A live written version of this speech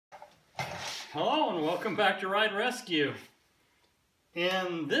Hello and welcome back to Ride Rescue.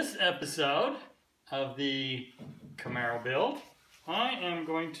 In this episode of the Camaro build, I am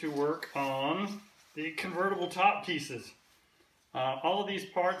going to work on the convertible top pieces. All of these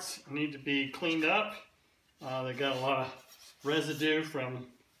parts need to be cleaned up. They got a lot of residue from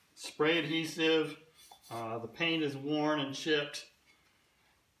spray adhesive. The paint is worn and chipped,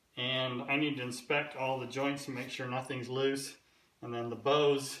 and I need to inspect all the joints and make sure nothing's loose. And then the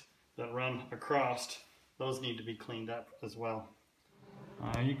bows that run across, those need to be cleaned up as well.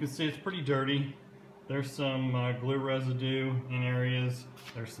 You can see it's pretty dirty. There's some glue residue in areas.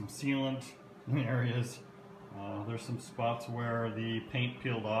 There's some sealant in areas. There's some spots where the paint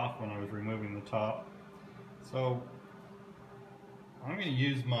peeled off when I was removing the top. So I'm going to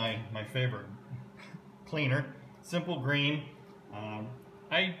use my favorite cleaner, Simple Green.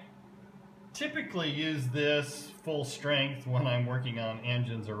 I typically use this full strength when I'm working on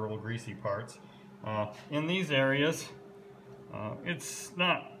engines or real greasy parts. In these areas, it's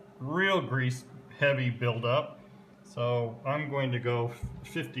not real grease heavy buildup, so I'm going to go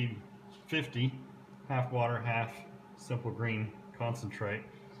 50-50, half water, half Simple Green concentrate.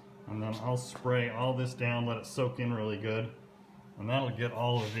 And then I'll spray all this down, let it soak in really good, and that'll get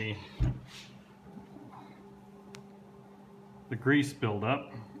all of the grease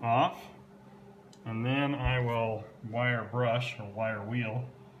buildup off. And then I will wire brush or wire wheel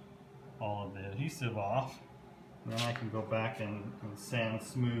all of the adhesive off. And then I can go back and sand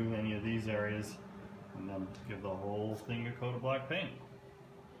smooth any of these areas and then give the whole thing a coat of black paint.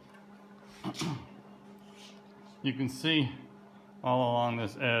 You can see all along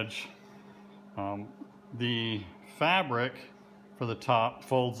this edge, the fabric for the top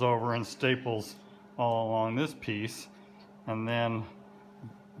folds over and staples all along this piece. And then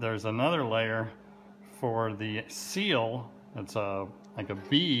there's another layer for the seal. It's like a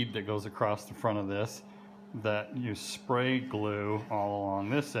bead that goes across the front of this that you spray glue all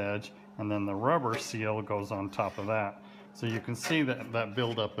along this edge, and then the rubber seal goes on top of that. So you can see that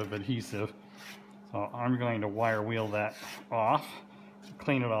buildup of adhesive. So I'm going to wire wheel that off,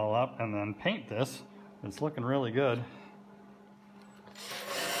 clean it all up, and then paint this. It's looking really good.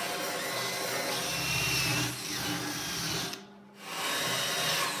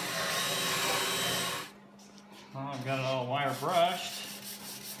 I've got it all wire brushed.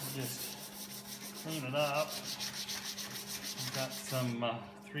 Just clean it up. I've got some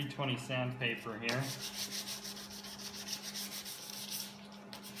 320 sandpaper here.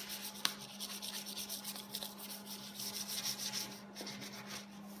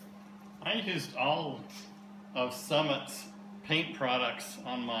 I used all of Summit's paint products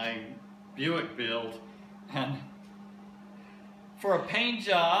on my Buick build, and for a paint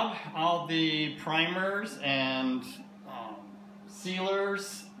job, all the primers and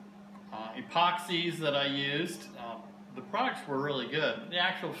sealers, epoxies that I used, the products were really good. The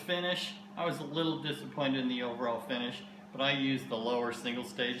actual finish, I was a little disappointed in the overall finish, but I used the lower single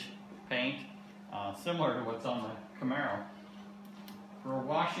stage paint, similar to what's on the Camaro. For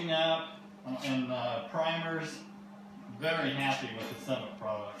washing up and primers, very happy with the Summit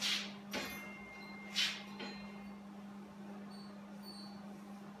products.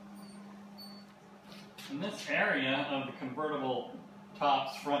 In this area of the convertible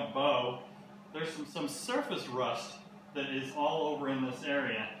top's front bow, there's some surface rust that is all over in this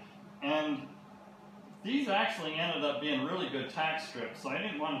area. And these actually ended up being really good tack strips, so I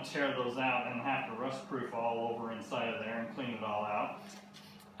didn't want to tear those out and have to rust proof all over inside of there and clean it all out.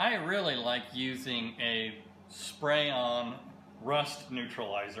 I really like using a spray-on rust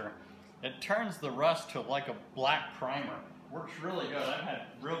neutralizer. It turns the rust to like a black primer. Works really good. I've had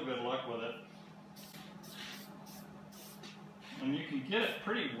real good luck with it. And you can get it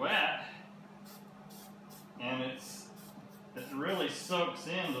pretty wet, and it really soaks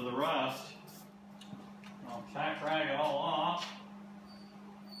into the rust. I'll tack rag it all off,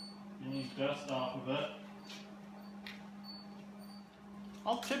 any dust off of it.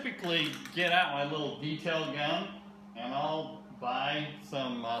 I'll typically get out my little detail gun and I'll buy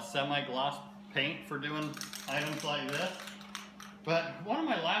some semi-gloss paint for doing items like this. But one of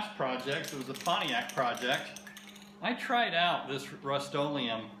my last projects, it was a Pontiac project, I tried out this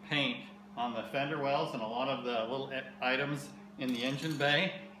Rust-Oleum paint on the fender wells and a lot of the little items in the engine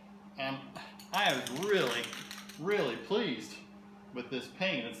bay, and I was really pleased with this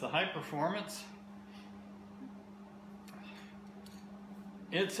paint. It's the high performance.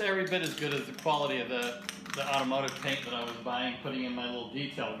 It's every bit as good as the quality of the automotive paint that I was buying, putting in my little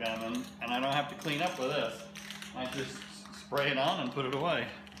detail gun, and I don't have to clean up with this. I just spray it on and put it away.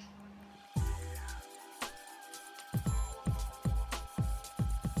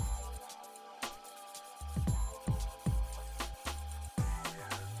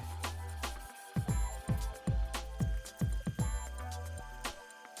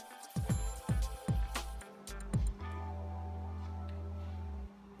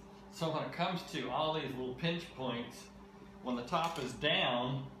 So when it comes to all these little pinch points, when the top is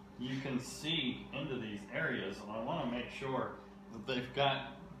down, you can see into these areas, and I want to make sure that they've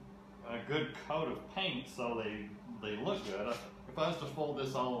got a good coat of paint so they look good. If I was to fold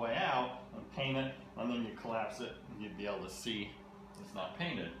this all the way out and paint it, and then you collapse it, you'd be able to see it's not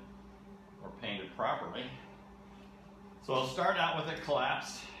painted or painted properly. So I'll start out with it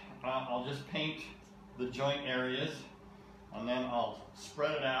collapsed. I'll just paint the joint areas, and then I'll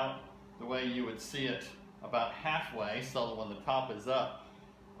spread it out the way you would see it about halfway, so that when the top is up,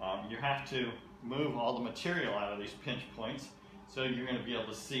 you have to move all the material out of these pinch points, so you're going to be able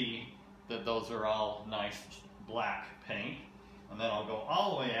to see that those are all nice black paint. And then I'll go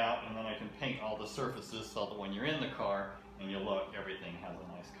all the way out, and then I can paint all the surfaces so that when you're in the car and you look, everything has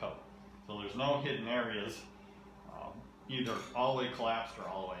a nice coat. So there's no hidden areas, either all the way collapsed or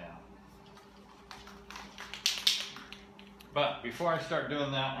all the way out. But before I start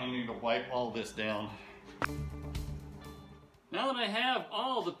doing that, I need to wipe all this down. Now that I have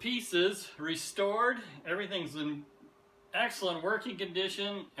all the pieces restored, everything's in excellent working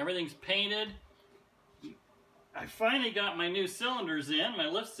condition, everything's painted, I finally got my new cylinders in, my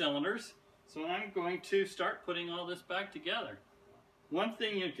lift cylinders, so I'm going to start putting all this back together. One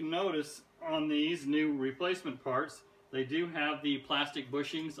thing you can notice on these new replacement parts, they do have the plastic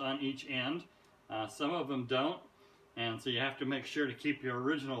bushings on each end. Some of them don't, and so you have to make sure to keep your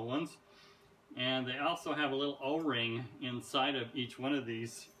original ones. And they also have a little O-ring inside of each one of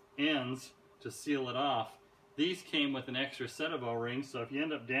these ends to seal it off. These came with an extra set of O-rings, so if you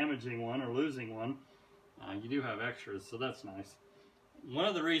end up damaging one or losing one, you do have extras, so that's nice. One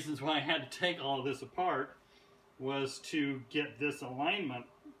of the reasons why I had to take all of this apart was to get this alignment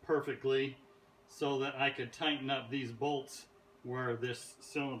perfectly so that I could tighten up these bolts where this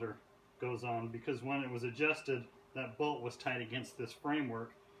cylinder goes on, because when it was adjusted, that bolt was tight against this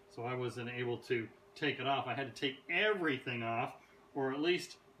framework, so I wasn't able to take it off. I had to take everything off, or at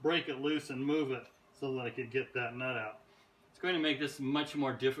least break it loose and move it so that I could get that nut out. It's going to make this much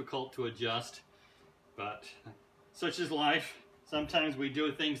more difficult to adjust, but such is life. Sometimes we do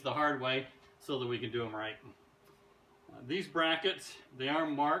things the hard way so that we can do them right. These brackets, they are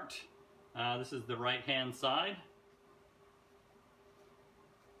marked. This is the right hand side.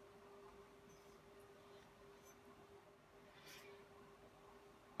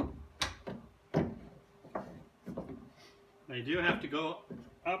 They do have to go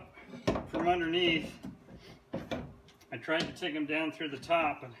up from underneath. I tried to take them down through the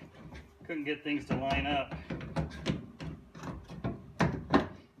top and couldn't get things to line up.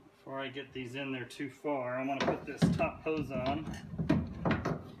 Before I get these in there too far, I'm going to put this top hose on.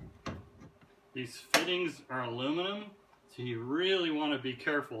 These fittings are aluminum, so you really want to be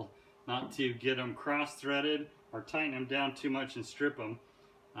careful not to get them cross-threaded or tighten them down too much and strip them.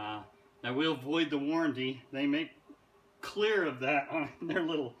 Now we'll void the warranty. They make clear of that on their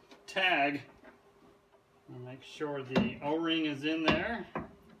little tag. I'll make sure the O-ring is in there. So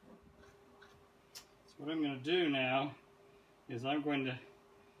what I'm going to do now is I'm going to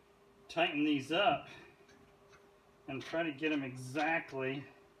tighten these up and try to get them exactly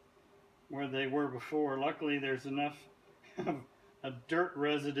where they were before. Luckily there's enough of a dirt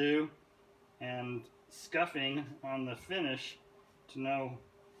residue and scuffing on the finish to know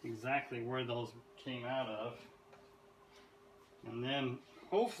exactly where those came out of. And then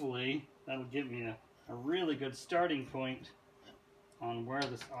hopefully that'll give me a really good starting point on where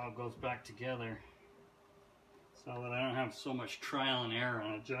this all goes back together, so that I don't have so much trial and error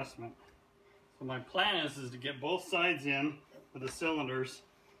and adjustment. So my plan is to get both sides in with the cylinders,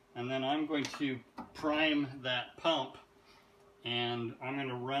 and then I'm going to prime that pump, and I'm going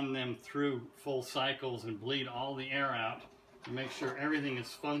to run them through full cycles and bleed all the air out to make sure everything is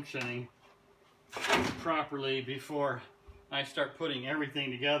functioning properly before I start putting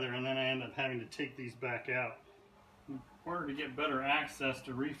everything together, and then I end up having to take these back out. In order to get better access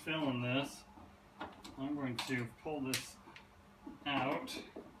to refilling this, I'm going to pull this out.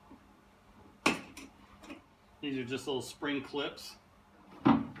 These are just little spring clips.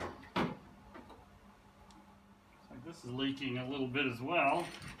 So this is leaking a little bit as well.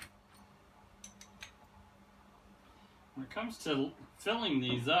 When it comes to filling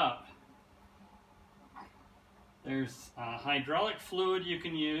these up, there's hydraulic fluid you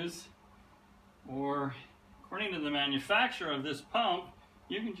can use, or according to the manufacturer of this pump,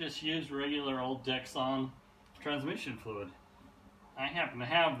 you can just use regular old Dexon transmission fluid. I happen to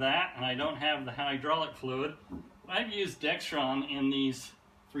have that, and I don't have the hydraulic fluid. I've used Dexron in these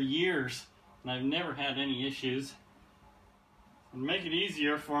for years, and I've never had any issues. To make it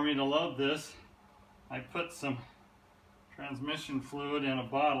easier for me to load this, I put some transmission fluid in a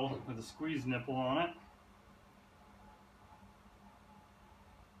bottle with a squeeze nipple on it.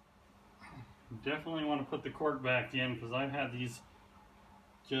 You definitely want to put the cork back in because I've had these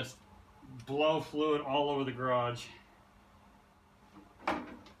just blow fluid all over the garage.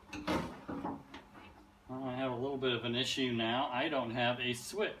 Well, I have a little bit of an issue now. I don't have a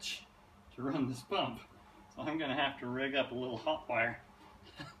switch to run this pump. So I'm going to have to rig up a little hot wire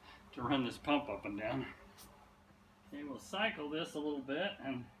to run this pump up and down. Okay, we'll cycle this a little bit,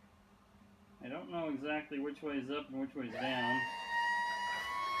 and I don't know exactly which way is up and which way is down.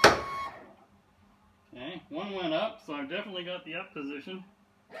 Okay, one went up, so I've definitely got the up position.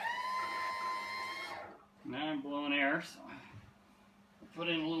 Now I'm blowing air, so I'll put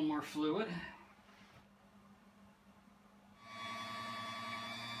in a little more fluid.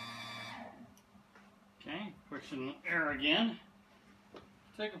 Okay, pushing air again.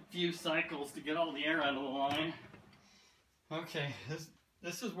 Took a few cycles to get all the air out of the line. Okay,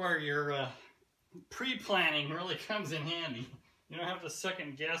 this is where your pre-planning really comes in handy. You don't have to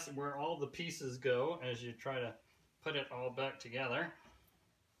second guess where all the pieces go as you try to put it all back together.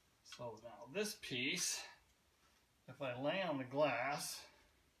 So now this piece, if I lay on the glass,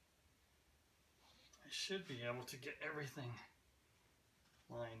 I should be able to get everything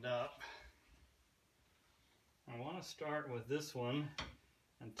lined up. I want to start with this one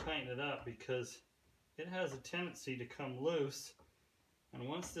and tighten it up because it has a tendency to come loose, and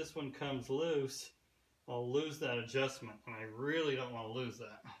once this one comes loose, I'll lose that adjustment, and I really don't want to lose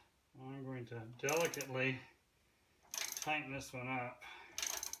that. I'm going to delicately tighten this one up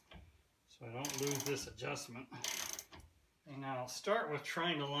so I don't lose this adjustment. And now I'll start with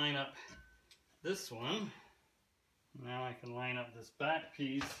trying to line up this one. Now I can line up this back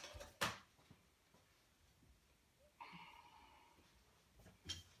piece.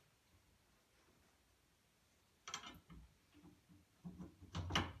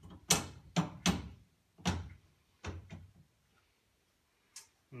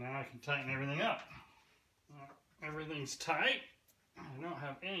 Now I can tighten everything up. Everything's tight. I don't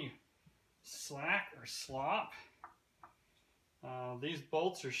have any slack or slop. These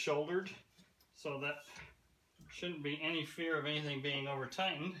bolts are shouldered, so that shouldn't be any fear of anything being over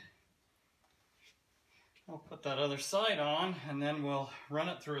tightened. I'll put that other side on, and then we'll run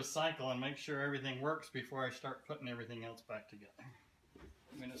it through a cycle and make sure everything works before I start putting everything else back together.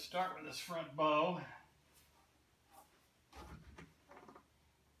 I'm going to start with this front bow.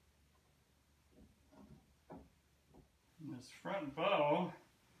 This front bow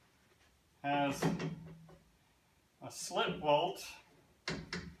has a slip bolt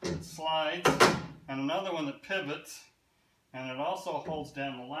that slides and another one that pivots, and it also holds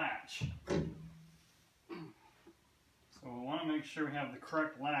down the latch. So we want to make sure we have the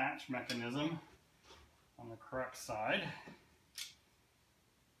correct latch mechanism on the correct side.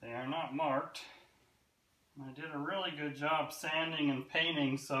 They are not marked. I did a really good job sanding and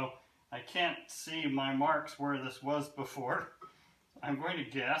painting, so I can't see my marks where this was before. I'm going to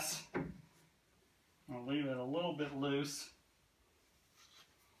guess. I'll leave it a little bit loose.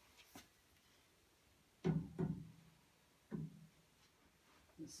 The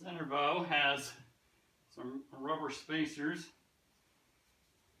center bow has some rubber spacers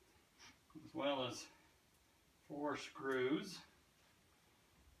as well as 4 screws.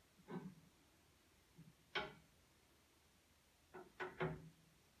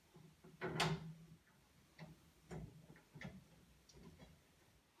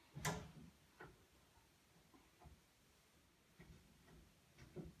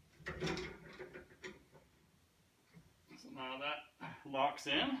 Now that locks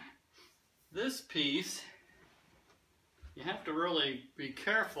in. This piece, you have to really be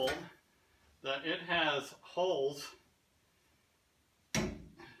careful that it has holes. It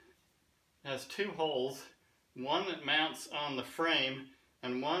has 2 holes, one that mounts on the frame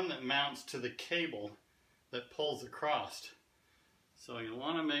and one that mounts to the cable that pulls across. So you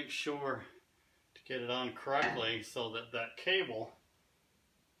want to make sure to get it on correctly so that that cable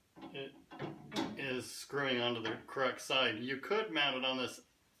is screwing onto the correct side. You could mount it on this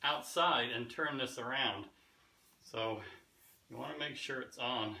outside and turn this around. So you want to make sure it's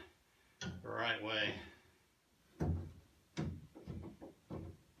on the right way.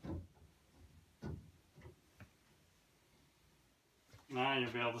 Now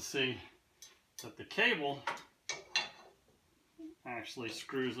you'll be able to see that the cable actually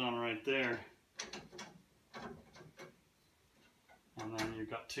screws on right there. And then you've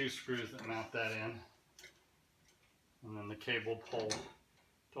got 2 screws that mount that in. And then the cable pull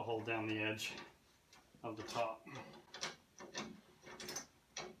to hold down the edge of the top.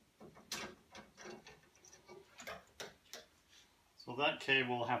 So that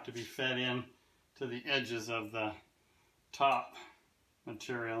cable will have to be fed in to the edges of the top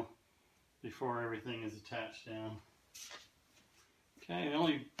material before everything is attached down. Okay, the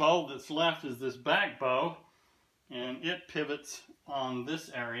only bow that's left is this back bow, and it pivots on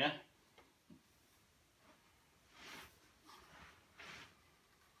this area.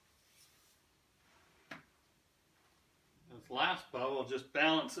 This last bow, we'll just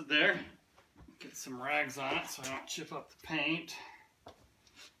balance it there. Get some rags on it so I don't chip up the paint.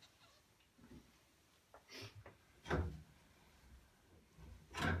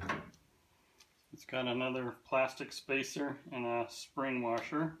 It's got another plastic spacer and a spring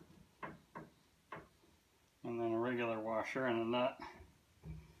washer, and then a regular washer and a nut.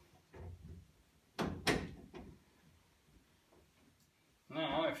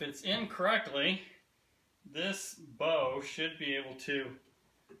 Now, if it's in correctly, this bow should be able to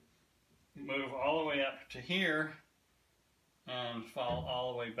move all the way up to here and fall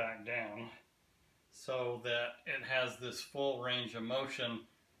all the way back down, so that it has this full range of motion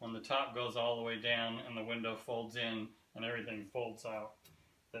when the top goes all the way down and the window folds in and everything folds out.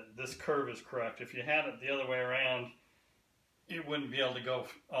 That this curve is correct. If you had it the other way around, it wouldn't be able to go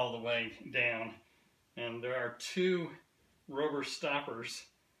all the way down. And there are two rubber stoppers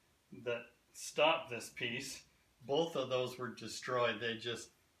that stop this piece. Both of those were destroyed. They just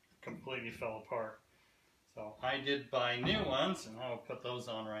completely fell apart. So I did buy new ones, and I'll put those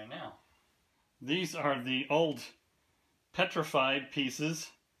on right now. These are the old petrified pieces,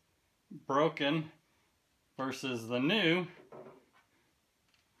 broken, versus the new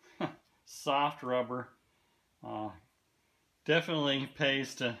soft rubber. Definitely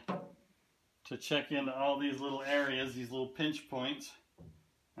pays to check into all these little areas, these little pinch points,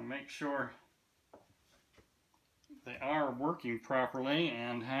 and make sure they are working properly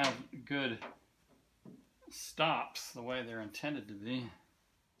and have good stops the way they're intended to be.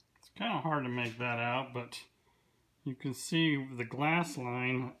 It's kind of hard to make that out, but you can see the glass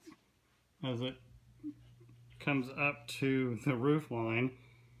line as it comes up to the roof line.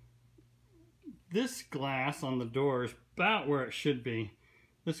 This glass on the door is about where it should be.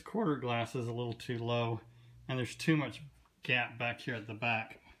 This quarter glass is a little too low, and there's too much gap back here at the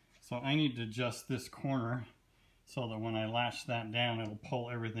back. So I need to adjust this corner so that when I latch that down, it'll pull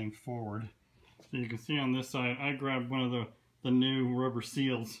everything forward. So you can see on this side, I grabbed one of the new rubber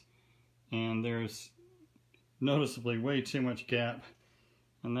seals, and there's noticeably way too much gap.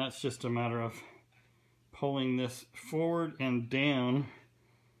 And that's just a matter of pulling this forward and down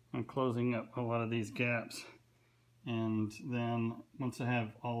and closing up a lot of these gaps. And then once I have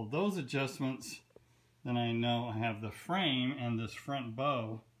all of those adjustments, then I know I have the frame and this front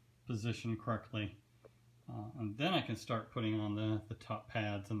bow positioned correctly. And then I can start putting on the top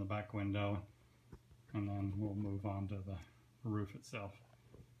pads and the back window, and then we'll move on to the roof itself.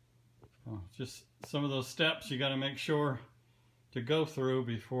 So just some of those steps you got to make sure to go through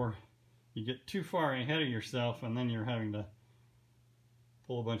before you get too far ahead of yourself, and then you're having to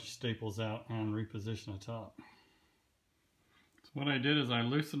pull a bunch of staples out and reposition the top. So what I did is I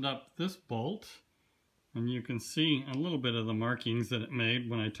loosened up this bolt, and you can see a little bit of the markings that it made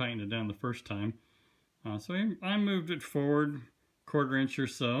when I tightened it down the first time. So I moved it forward a 1/4 inch or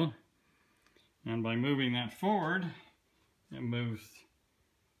so, and by moving that forward, it moves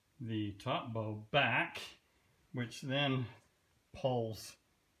the top bow back, which then pulls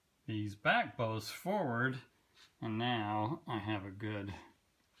these back bows forward, and now I have a good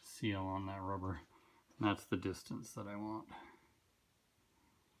seal on that rubber. And that's the distance that I want.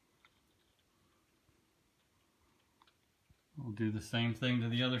 I'll do the same thing to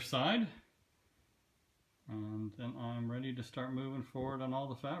the other side, and then I'm ready to start moving forward on all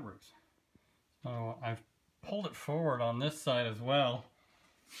the fabrics. So I've pulled it forward on this side as well,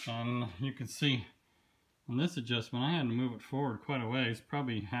 and you can see on this adjustment I had to move it forward quite a ways,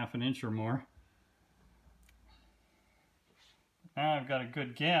 probably 1/2 inch or more. Now I've got a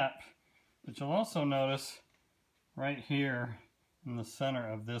good gap, but you'll also notice right here in the center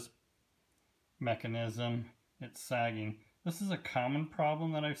of this mechanism, it's sagging. This is a common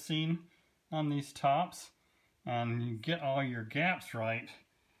problem that I've seen on these tops, and you get all your gaps right,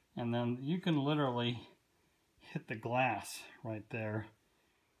 and then you can literally hit the glass right there.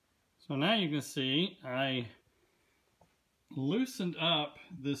 So now you can see I loosened up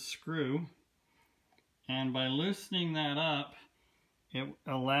this screw, and by loosening that up, it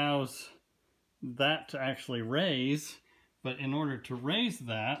allows that to actually raise. But in order to raise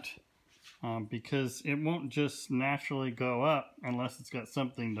that, because it won't just naturally go up unless it's got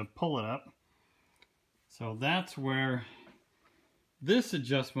something to pull it up. So that's where this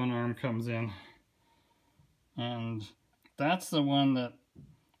adjustment arm comes in. And that's the one that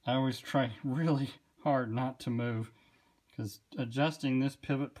I always try really hard not to move, because adjusting this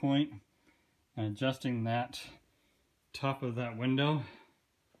pivot point and adjusting that top of that window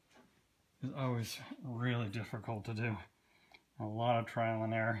is always really difficult to do. A lot of trial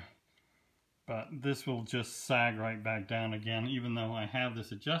and error. But this will just sag right back down again, even though I have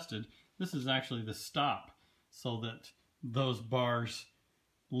this adjusted. This is actually the stop, so that those bars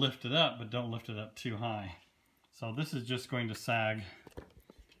lift it up, but don't lift it up too high. So this is just going to sag.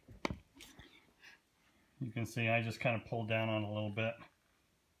 You can see I just kind of pulled down on it a little bit.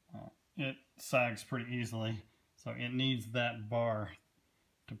 It sags pretty easily, so it needs that bar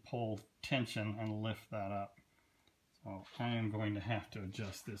to pull tension and lift that up. So I am going to have to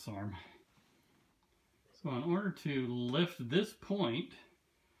adjust this arm. So in order to lift this point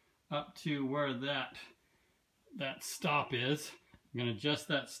up to where that stop is, I'm going to adjust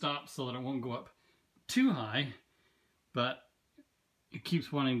that stop so that it won't go up too high, but it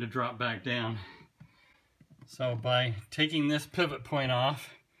keeps wanting to drop back down. So by taking this pivot point off,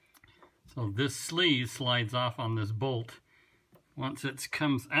 so this sleeve slides off on this bolt. Once it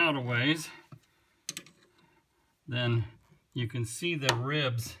comes out a ways, then you can see the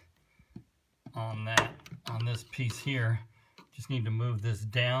ribs on this piece here. Just need to move this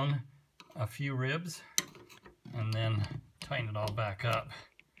down a few ribs and then tighten it all back up.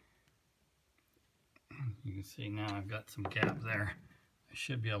 You can see now I've got some gap there. I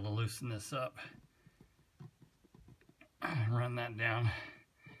should be able to loosen this up and run that down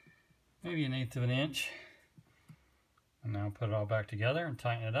maybe 1/8 of an inch. And now put it all back together and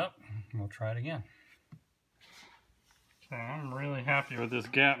tighten it up, and we'll try it again. Okay, I'm really happy with this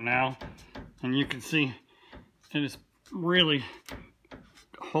gap now, and you can see it is really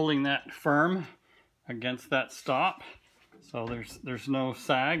holding that firm against that stop. So there's no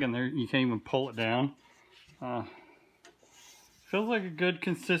sag, and you can't even pull it down. Feels like a good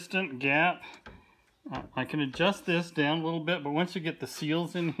consistent gap. I can adjust this down a little bit, but once you get the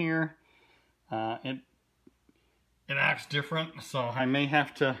seals in here, it acts different. So I may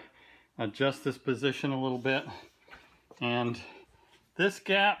have to adjust this position a little bit. And this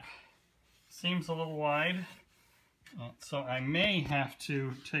gap seems a little wide, so I may have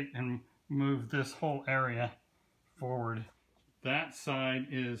to take and move this whole area forward. That side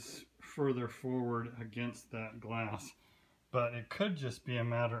is further forward against that glass, but it could just be a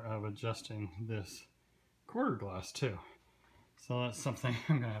matter of adjusting this quarter glass too. So that's something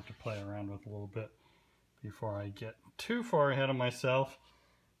I'm going to have to play around with a little bit before I get too far ahead of myself.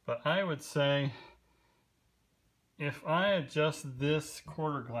 But I would say if I adjust this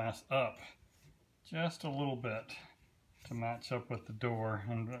quarter glass up just a little bit to match up with the door,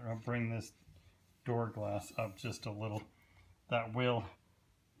 and I'll bring this door glass up just a little, that will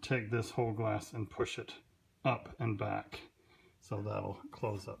take this whole glass and push it up and back. So that'll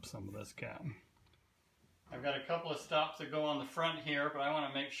close up some of this gap. I've got a couple of stops that go on the front here, but I want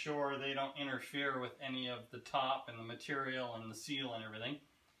to make sure they don't interfere with any of the top and the material and the seal and everything.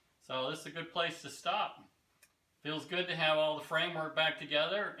 So this is a good place to stop. Feels good to have all the framework back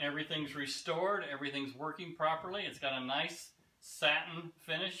together. Everything's restored. Everything's working properly. It's got a nice satin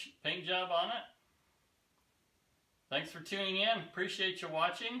finish paint job on it. Thanks for tuning in. Appreciate you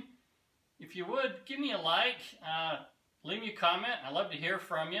watching. If you would, give me a like. Leave me a comment. I'd love to hear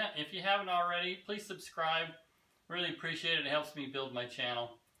from you. If you haven't already, please subscribe. Really appreciate it. It helps me build my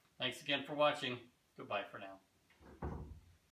channel. Thanks again for watching. Goodbye for now.